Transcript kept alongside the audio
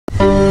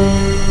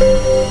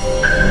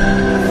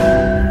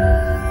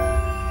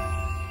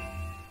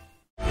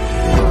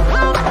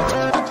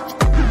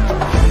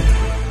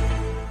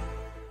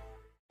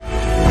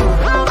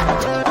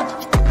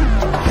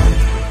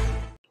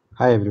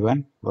Hi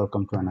everyone,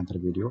 welcome to another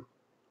video.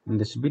 In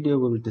this video,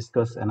 we will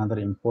discuss another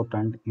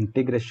important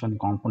integration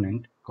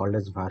component called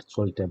as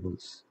virtual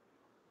tables.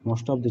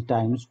 Most of the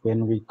times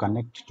when we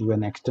connect to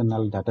an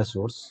external data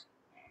source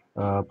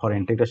for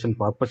integration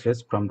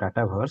purposes from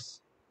Dataverse,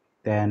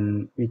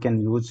 then we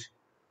can use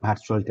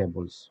virtual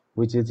tables,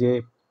 which is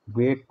a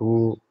way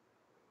to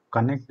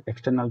connect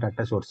external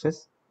data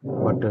sources,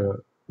 but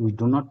we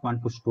do not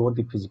want to store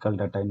the physical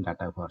data in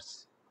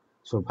Dataverse.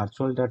 So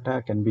virtual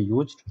data can be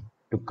used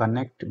to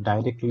connect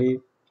directly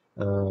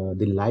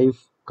the live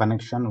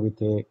connection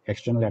with a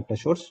external data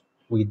source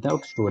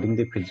without storing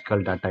the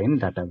physical data in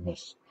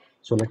Dataverse.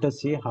 So let us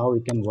see how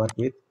we can work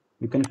with.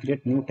 You can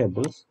create new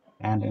tables,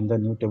 and in the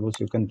new tables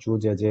you can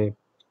choose as a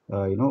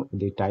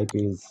the type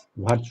is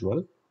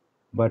virtual,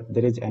 but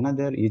there is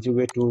another easy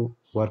way to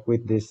work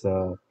with this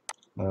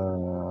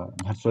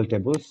virtual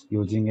tables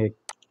using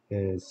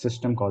a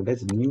system called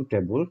as new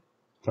table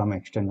from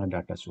external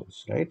data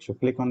source, right? So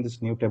click on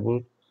this new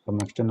table from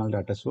external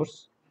data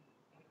source,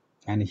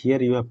 and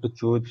here you have to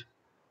choose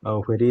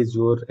where is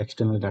your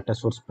external data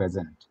source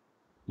present.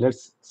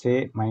 Let's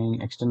say my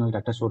external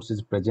data source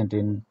is present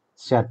in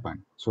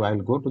SharePoint. So I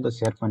will go to the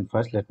SharePoint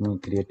first. Let me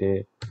create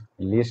a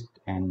list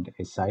and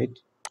a site.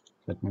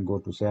 Let me go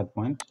to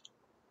SharePoint,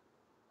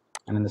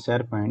 and in the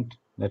SharePoint,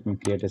 let me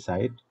create a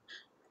site.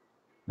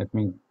 Let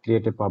me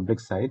create a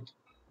public site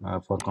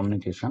for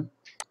communication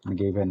and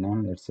give a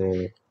name. Let's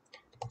say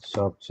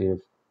shop chief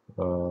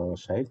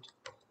site.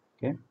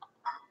 Okay,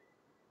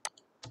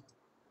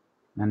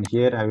 and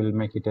here I will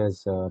make it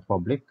as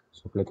public.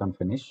 So click on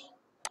finish.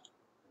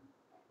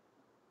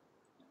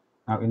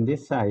 Now in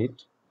this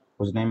site,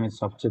 whose name is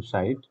shop chief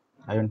site,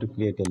 I want to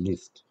create a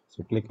list.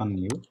 So click on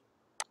new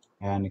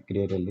and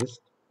create a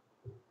list.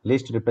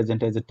 List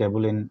represents as a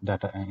table in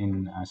data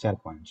in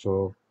SharePoint.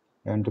 So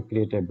I want to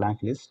create a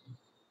blank list,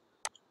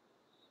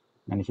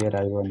 and here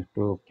I want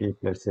to keep,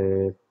 let's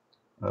say,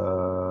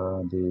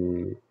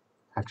 the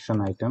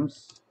action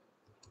items.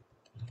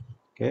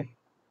 Okay,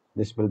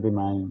 this will be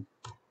my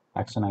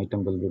action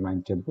item, will be my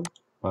table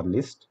or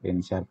list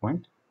in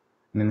SharePoint,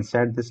 and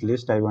inside this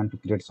list I want to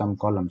create some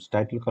columns.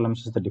 Title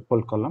columns is the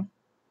default column,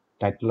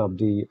 title of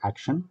the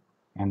action,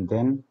 and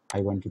then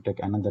I want to take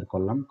another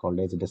column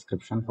called as a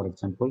description. For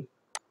example,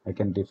 I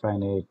can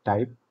define a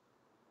type,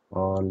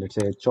 or let's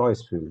say a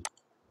choice field,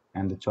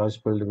 and the choice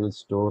field will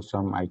store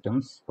some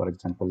items, for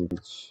example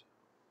which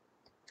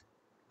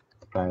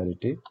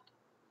priority,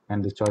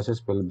 and the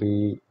choices will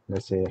be,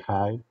 let's say,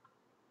 high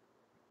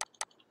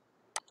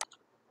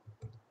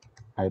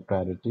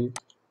priority,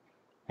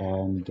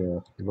 and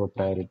low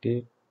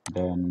priority,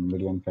 then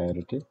medium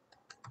priority.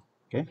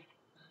 Okay,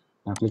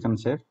 now click on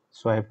save.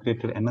 So I have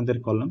created another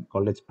column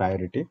called as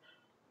priority,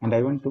 and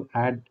I want to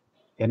add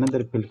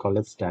another field called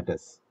as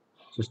status.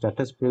 So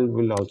status field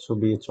will also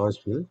be a choice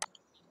field,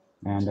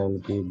 and I will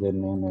give the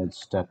name as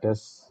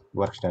status,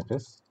 work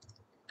status,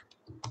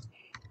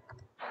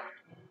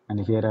 and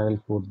here I will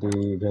put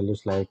the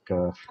values like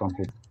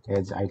complete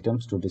as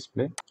items to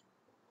display.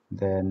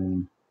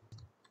 Then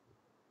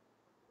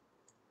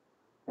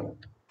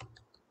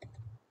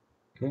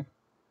okay,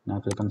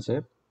 now click on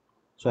save.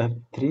 So I have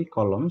three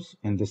columns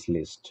in this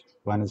list.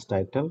 One is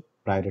title,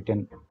 priority,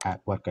 and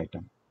work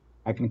item.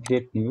 I can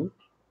create new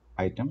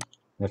item.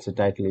 Let's say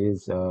title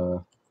is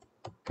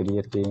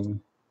creating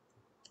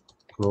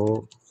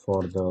flow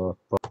for the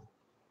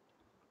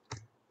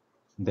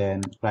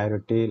then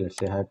priority, let's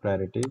say high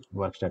priority,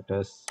 work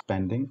status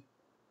pending,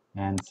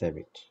 and save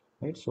it.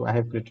 Right. So I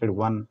have created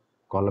one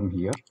column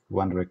here,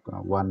 one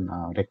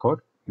record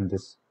in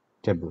this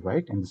table,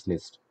 right, in this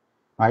list.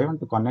 I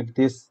want to connect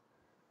this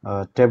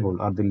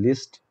table or the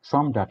list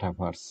from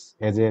Dataverse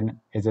as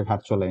a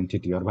virtual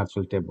entity or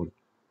virtual table.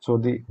 So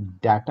the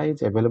data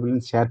is available in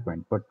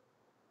SharePoint, but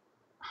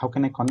how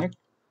can I connect?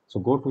 So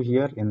go to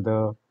here in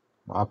the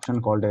option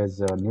called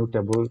as new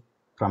table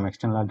from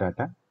external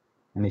data,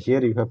 and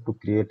here you have to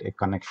create a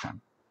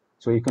connection.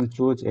 So you can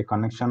choose a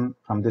connection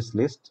from this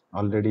list.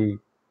 Already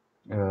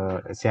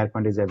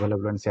SharePoint is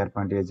available and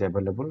SharePoint is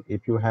available.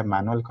 If you have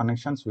manual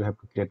connections, you have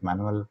to create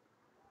manual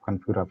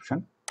configure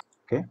option.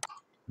 Okay,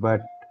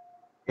 but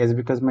as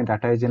because my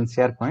data is in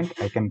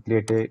SharePoint, I can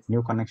create a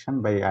new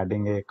connection by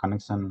adding a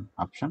connection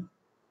option,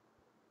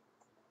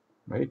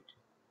 right?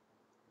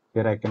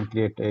 Here I can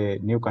create a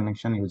new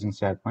connection using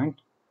SharePoint.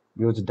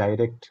 Use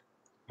direct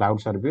cloud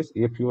service.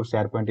 If your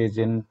SharePoint is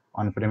in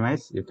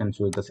on-premise, you can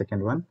choose the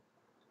second one,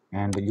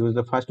 and use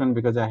the first one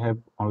because I have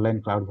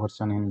online cloud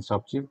version in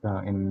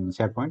in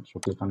SharePoint. So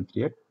click on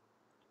create.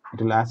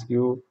 It will ask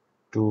you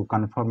to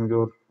confirm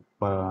your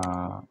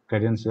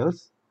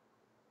credentials.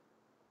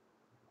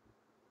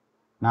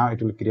 Now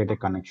it will create a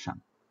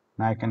connection.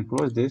 Now I can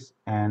close this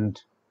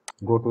and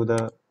go to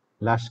the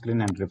last screen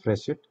and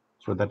refresh it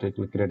so that it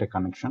will create a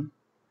connection.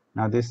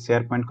 Now this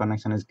SharePoint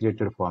connection is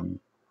created for me.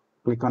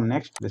 Click on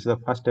next. This is the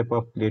first step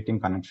of creating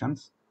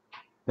connections.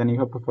 Then you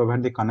have to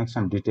provide the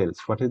connection details.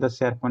 What is the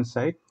SharePoint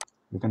site?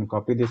 You can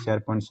copy the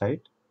SharePoint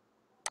site.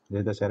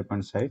 This is the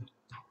SharePoint site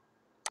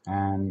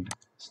and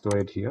store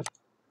it here.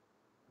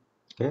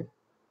 Okay.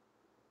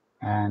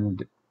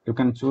 and you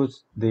can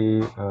choose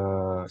the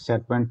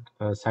SharePoint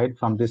site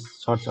from this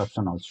search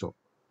option also.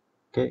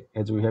 Okay,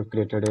 as we have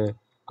created a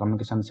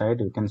communication site,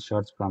 you can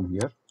search from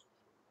here.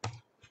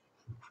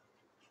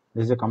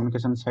 This is a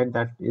communication site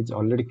that is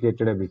already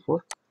created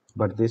before,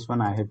 but this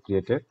one I have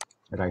created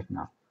right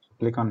now.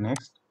 Click on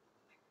next.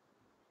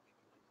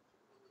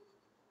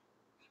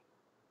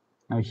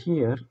 Now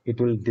here it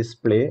will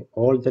display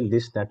all the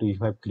lists that we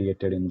have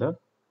created in the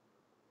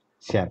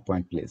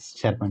SharePoint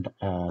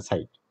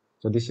site.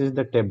 So this is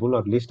the table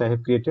or list I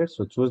have created.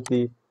 So choose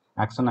the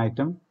action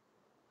item,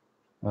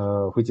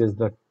 which is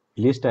the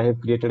list I have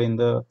created in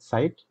the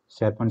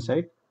SharePoint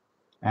site,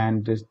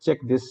 and just check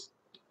this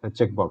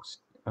checkbox.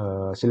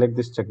 Select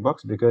this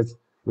checkbox because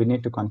we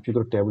need to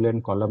configure table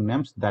and column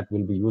names that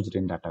will be used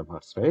in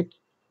Dataverse, right?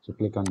 So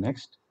click on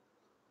next.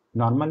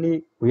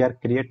 Normally, we are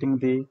creating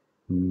the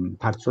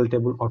virtual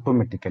table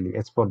automatically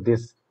as per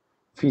this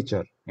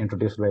feature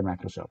introduced by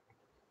Microsoft.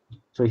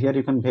 So here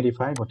you can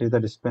verify what is the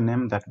display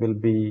name that will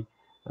be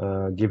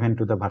given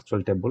to the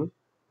virtual table.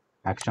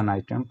 Action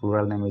item,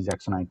 plural name is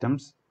action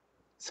items.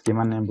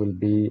 Schema name will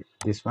be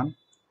this one,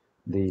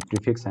 the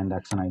prefix and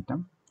action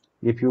item.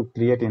 If you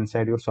create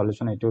inside your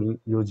solution, it will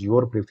use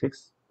your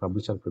prefix,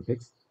 publisher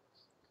prefix.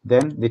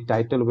 Then the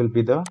title will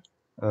be the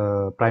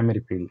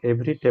primary field.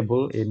 Every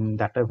table in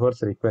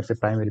Dataverse requires a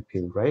primary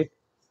field, right?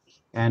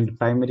 And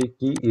primary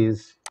key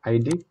is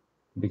ID,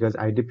 because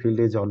ID field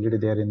is already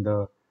there in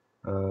the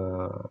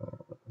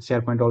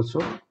SharePoint also.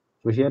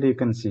 So here you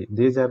can see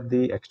these are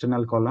the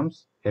external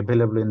columns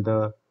available in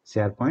the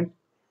SharePoint,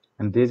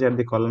 and these are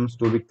the columns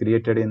to be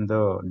created in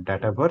the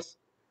Dataverse,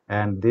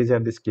 and these are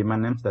the schema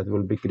names that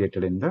will be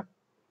created in the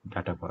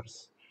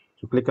Dataverse.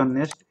 So click on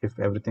next if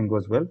everything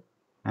goes well,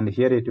 and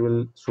here it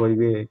will show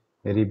you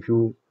a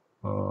review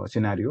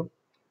scenario.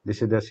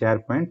 This is the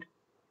SharePoint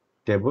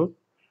table,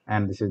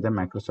 and this is the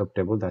Microsoft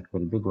table that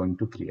will be going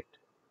to create.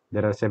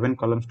 There are 7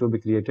 columns to be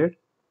created.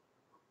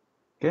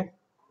 Okay,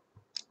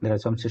 there are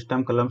some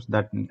system columns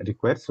that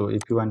require, so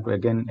if you want to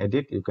again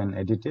edit, you can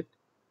edit it,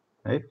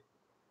 right?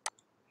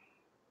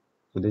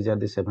 So these are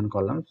the 7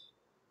 columns.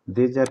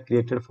 These are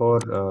created for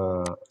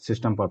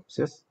system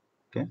purposes.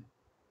 Okay,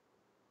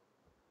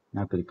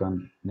 now click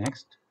on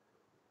next.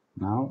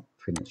 Now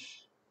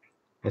finish.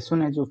 As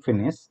soon as you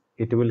finish,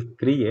 it will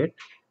create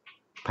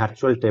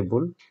virtual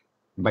table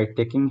by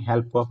taking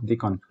help of the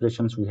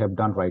configurations we have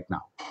done right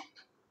now.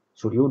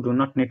 So you do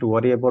not need to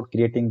worry about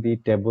creating the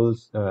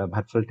tables,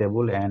 virtual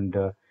table and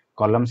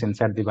columns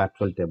inside the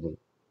virtual table.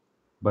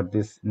 But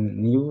this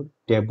new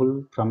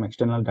table from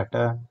external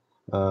data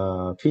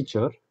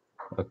feature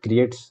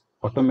creates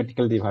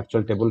automatically the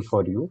virtual table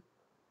for you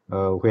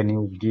when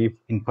you give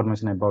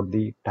information about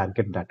the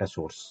target data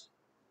source,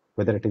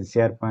 whether it is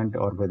SharePoint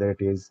or whether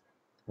it is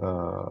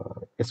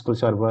SQL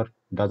Server,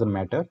 doesn't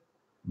matter.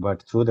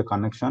 But through the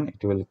connection,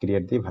 it will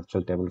create the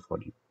virtual table for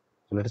you.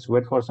 So let us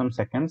wait for some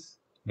seconds.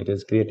 It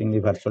is creating the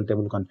virtual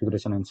table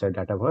configuration inside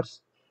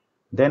Dataverse.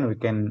 Then we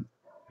can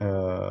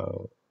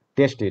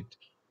test it,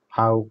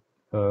 how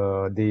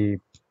the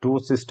two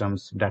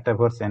systems,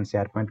 Dataverse and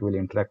SharePoint, will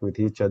interact with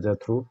each other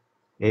through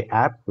a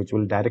app which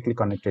will directly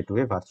connect it to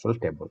a virtual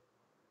table.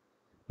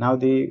 Now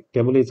the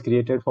table is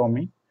created for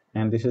me,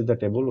 and this is the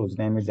table whose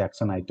name is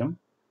action item.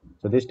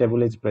 So this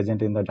table is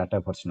present in the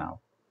Dataverse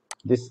now.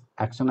 This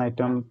action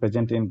item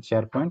present in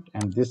SharePoint,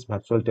 and this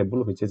virtual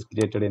table which is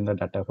created in the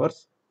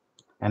Dataverse,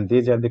 and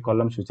these are the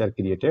columns which are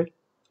created.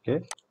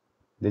 Okay,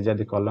 these are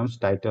the columns.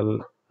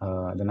 Title,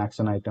 then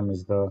action item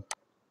is the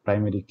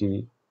primary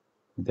key,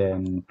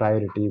 then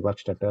priority, work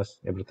status,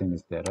 everything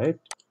is there, right?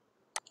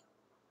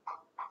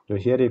 So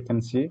here you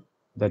can see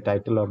the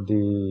title of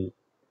the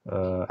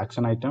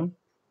action item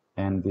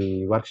and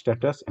the work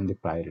status and the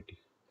priority,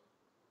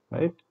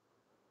 right?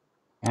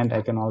 And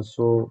I can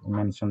also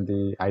mention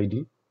the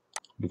ID,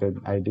 because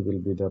ID will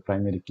be the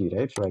primary key,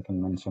 right? So I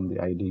can mention the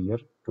ID here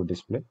to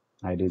display.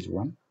 ID is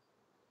 1,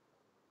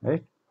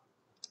 right?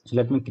 So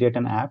let me create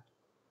an app.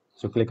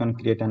 So click on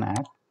create an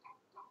app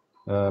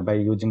by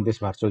using this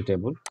virtual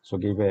table. So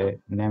give a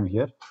name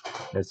here.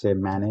 Let's say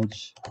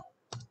manage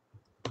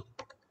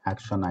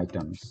action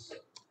items.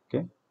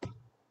 Okay.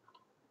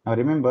 Now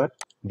remember,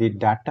 the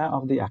data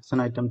of the action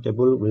item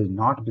table will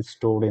not be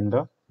stored in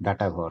the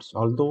Dataverse,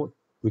 although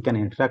we can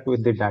interact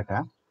with the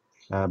data,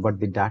 but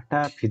the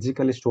data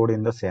physically stored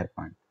in the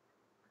SharePoint.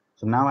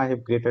 So now I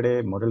have created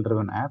a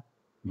model-driven app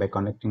by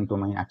connecting to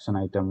my action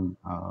item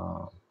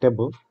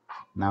table.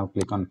 Now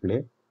click on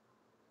play.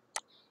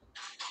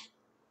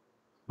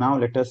 Now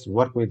let us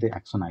work with the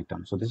action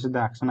item. So this is the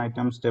action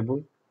items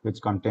table,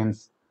 which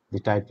contains the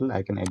title.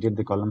 I can edit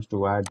the columns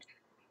to add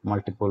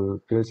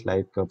multiple fields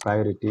like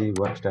priority,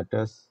 work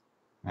status,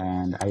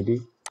 and ID,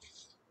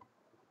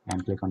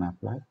 and click on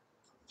apply.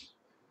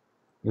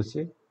 You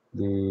see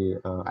the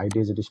ID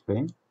is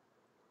displaying,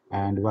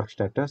 and work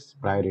status,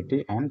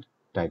 priority, and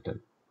title.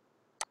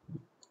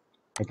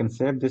 I can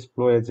save this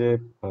flow as a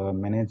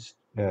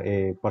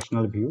a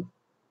personal view.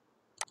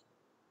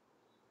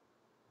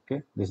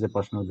 Okay, this is a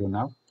personal view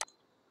now.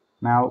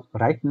 Now,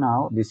 right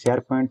now, the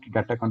SharePoint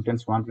data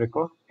contains one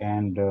record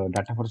and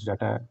Dataverse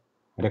data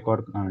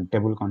record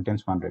table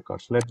contains one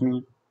record. So let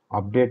me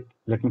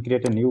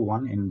create a new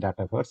one in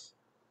Dataverse.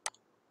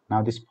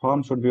 Now this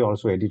form should be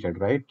also edited,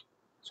 right?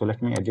 So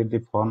let me edit the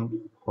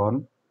form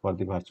for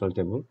the virtual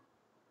table.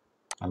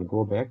 I'll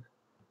go back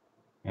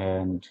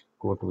and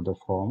go to the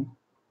form,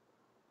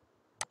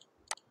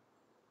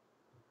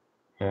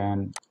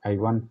 and I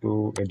want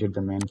to edit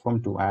the main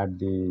form to add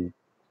the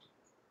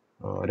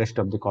rest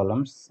of the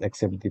columns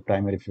except the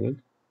primary field.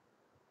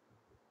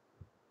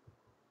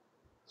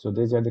 So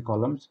these are the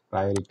columns: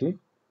 priority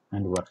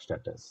and work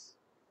status.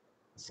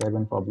 Save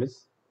and publish.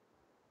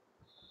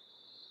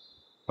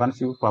 Once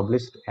you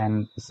published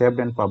and saved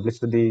and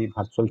published the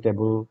virtual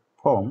table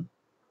form,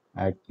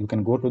 you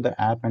can go to the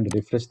app and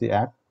refresh the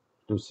app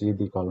to see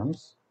the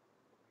columns.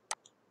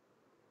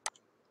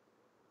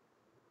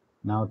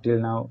 Now till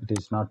now it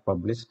is not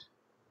published.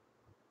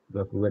 You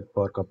have to wait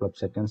for a couple of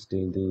seconds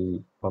till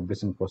the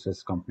publishing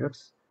process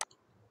completes.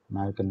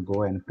 Now you can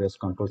go and press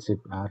Ctrl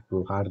Shift R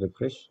to hard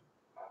refresh.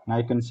 Now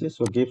you can see,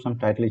 so give some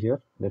title here.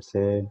 Let's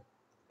say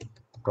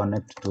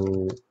connect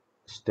to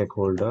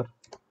stakeholder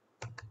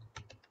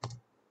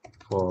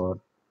for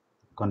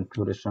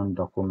configuration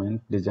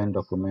document, design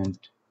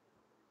document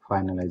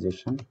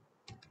finalization,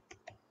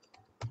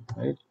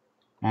 right?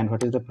 And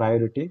what is the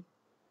priority?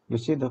 You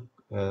see the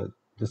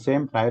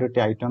same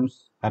priority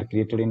items are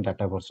created in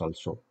Dataverse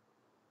also,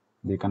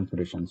 the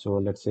configuration. So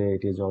let's say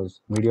it is also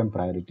medium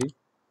priority,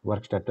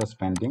 work status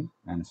pending,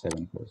 and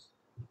 7 close.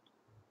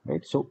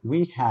 Right. So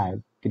we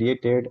have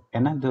created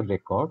another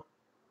record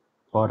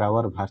for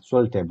our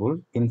virtual table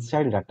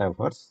inside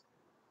Dataverse,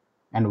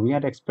 and we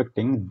are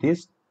expecting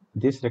this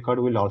record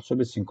will also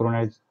be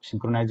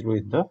synchronized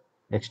with the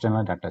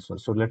external data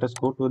source. So let us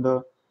go to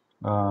the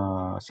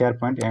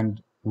SharePoint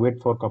and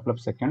wait for a couple of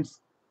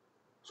seconds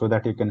so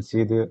that you can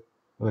see the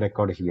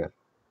record here.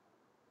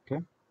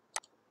 Okay.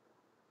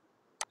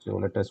 So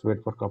let us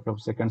wait for a couple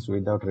of seconds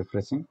without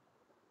refreshing.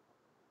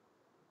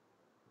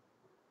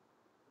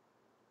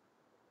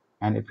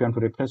 And if you want to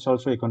refresh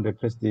also, you can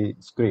refresh the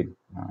screen.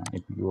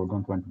 If you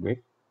don't want to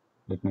wait,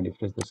 let me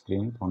refresh the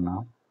screen for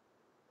now.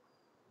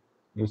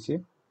 You see,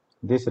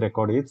 this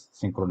record is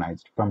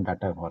synchronized from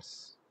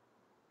Dataverse.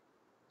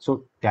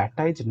 So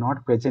data is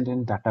not present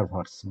in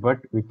Dataverse, but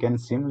we can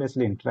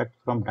seamlessly interact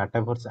from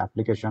Dataverse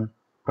application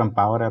from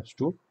Power Apps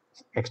to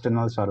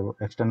external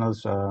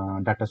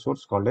data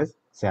source called as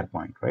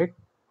SharePoint, right?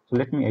 So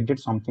let me edit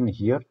something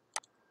here.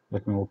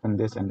 Let me open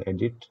this and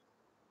edit.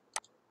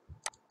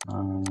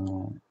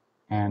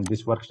 And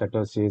this work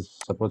status is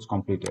suppose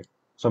completed.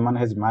 Someone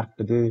has marked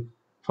the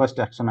first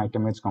action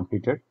item is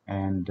completed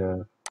and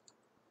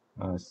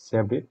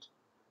saved it.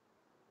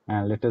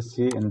 And let us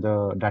see in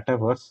the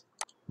Dataverse,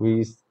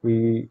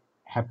 we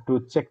have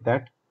to check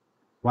that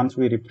once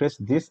we refresh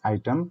this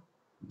item,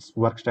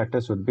 work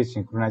status would be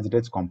synchronized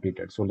as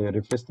completed. So let's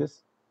refresh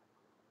this.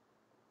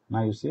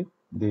 Now you see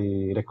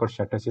the record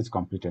status is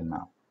completed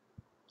now,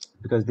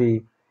 because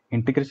the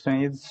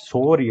integration is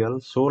so real,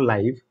 so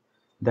live,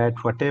 that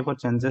whatever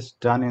changes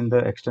done in the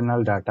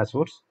external data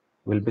source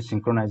will be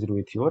synchronized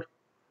with your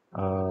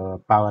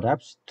Power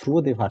Apps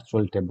through the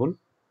virtual table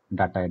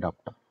data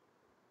adapter,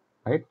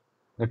 right?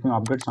 Let me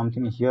update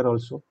something here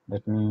also.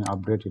 Let me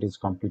update it is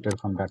completed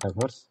from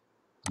Dataverse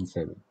and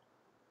save it,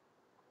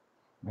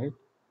 right?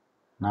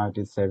 Now it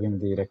is saving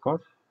the record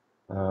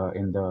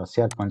in the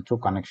SharePoint through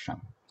connection.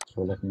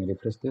 So let me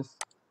refresh this.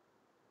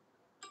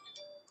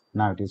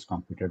 Now it is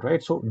completed,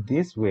 right? So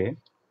this way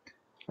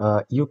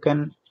you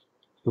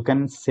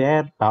can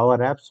share Power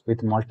Apps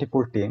with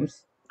multiple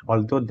teams,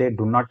 although they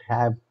do not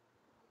have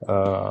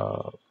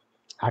uh,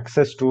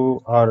 access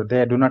to, or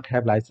they do not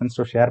have license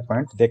to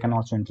SharePoint. They can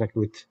also interact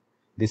with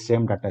the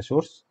same data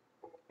source,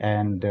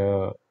 and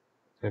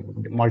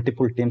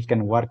multiple teams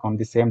can work on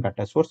the same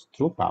data source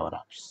through Power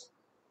Apps.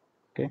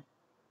 Okay.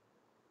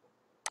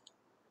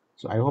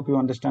 So I hope you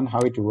understand how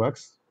it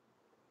works.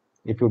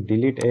 If you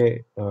delete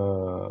a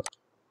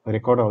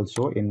record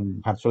also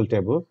in virtual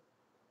table,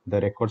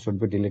 the record should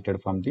be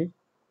deleted from the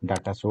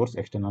data source,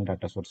 external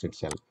data source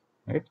itself,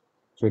 right?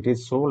 So it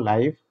is so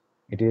live,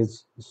 it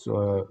is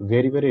so,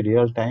 very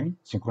real time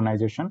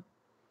synchronization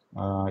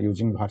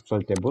using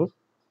virtual table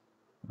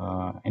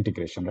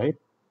integration, right?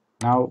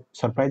 Now,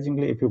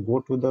 surprisingly, if you go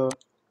to the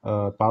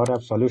Power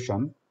App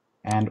solution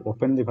and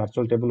open the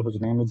virtual table whose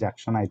name is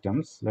action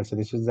items, let's say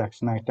this is the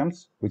action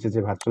items, which is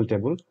a virtual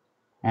table.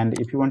 And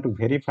if you want to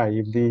verify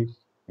if the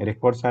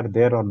records are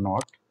there or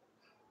not,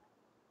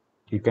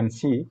 you can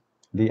see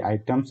the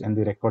items and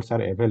the records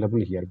are available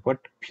here, but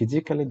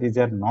physically these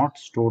are not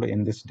stored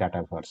in this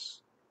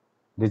Dataverse.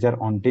 These are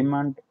on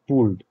demand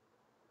pulled,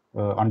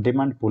 on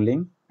demand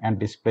pulling and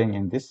displaying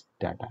in this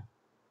data,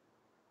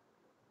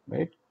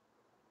 right?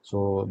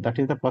 So that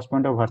is the plus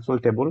point of virtual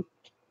table,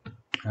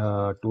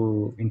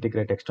 to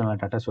integrate external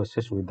data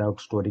sources without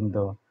storing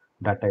the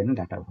data in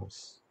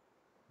Dataverse.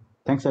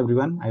 Thanks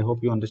everyone. I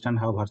hope you understand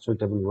how virtual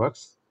table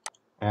works,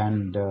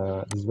 and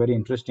it's very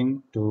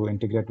interesting to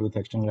integrate with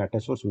external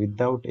data source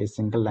without a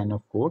single line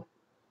of code.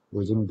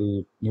 using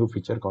the new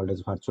feature called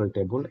as virtual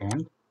table,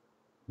 and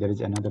there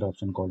is another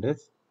option called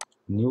as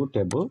new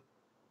table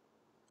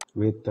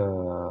with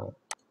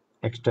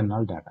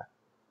external data.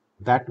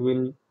 That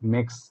will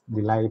makes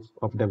the life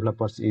of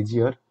developers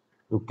easier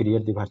to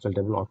create the virtual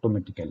table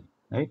automatically,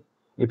 right?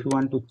 If you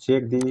want to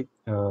check the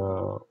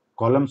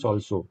columns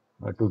also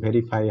to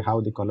verify how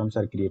the columns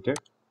are created,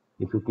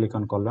 if you click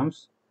on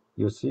columns,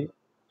 you see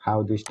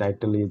how this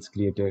title is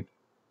created.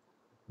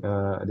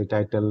 The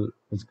title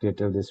is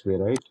created this way,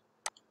 right?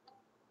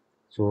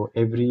 So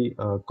every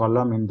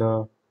column in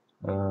the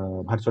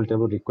virtual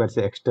table requires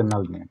an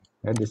external name,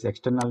 right? This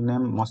external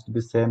name must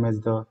be same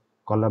as the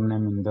column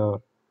name in the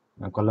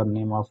column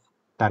name of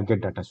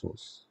target data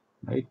source,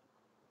 right?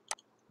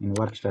 In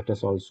work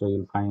status also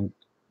you'll find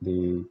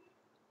the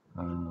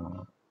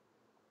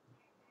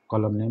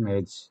column name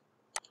as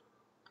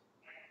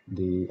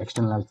the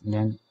external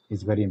name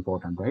is very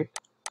important, right?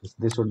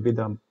 This would be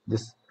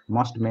this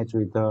must match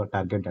with the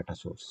target data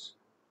source,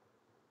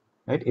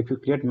 right? If you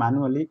create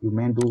manually, you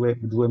may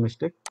do a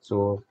mistake.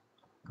 So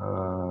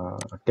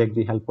take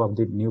the help of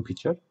the new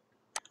feature,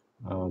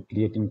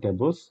 creating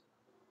tables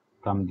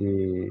from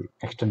the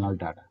external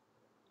data.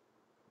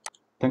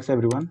 Thanks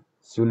everyone.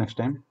 See you next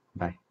time.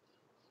 Bye.